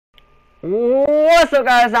What's up,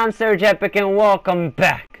 guys? I'm SerjEpic and welcome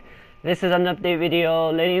back. This is an update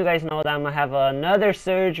video letting you guys know that I'm gonna have another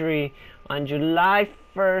surgery on July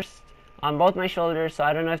 1st on both my shoulders, so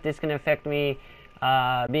I don't know if this can affect me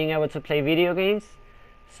being able to play video games.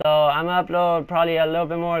 So I'm gonna upload probably a little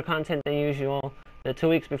bit more content than usual the 2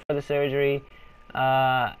 weeks before the surgery.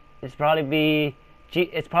 It's probably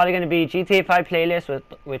gonna be GTA 5 playlists,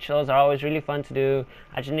 which those are always really fun to do.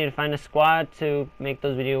 I just need to find a squad to make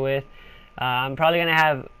those videos with. I'm probably gonna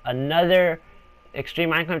have another extreme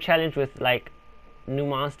Minecraft challenge with like new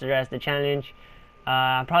monster as the challenge.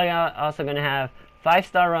 I'm probably also gonna have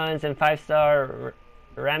 5-star runs and 5-star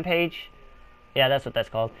rampage. Yeah, that's what that's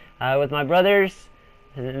called. With my brothers,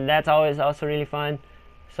 and that's always also really fun.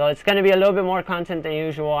 So it's gonna be a little bit more content than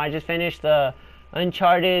usual. I just finished the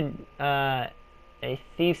Uncharted a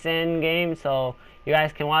Thief's End game, so you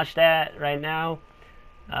guys can watch that right now.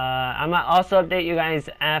 I might also update you guys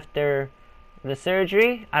after the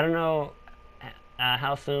surgery. I don't know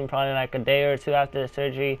how soon, probably like a day or two after the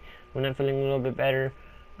surgery when I'm feeling a little bit better.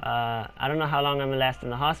 I don't know how long I'm gonna last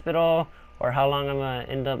in the hospital or how long I'm gonna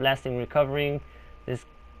end up lasting recovering. This is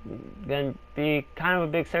gonna be kind of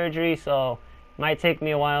a big surgery, so it might take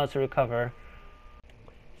me a while to recover.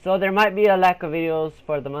 So there might be a lack of videos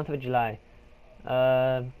for the month of July.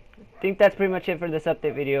 I think that's pretty much it for this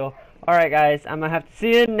update video. Alright guys, I'm gonna have to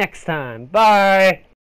see you next time. Bye!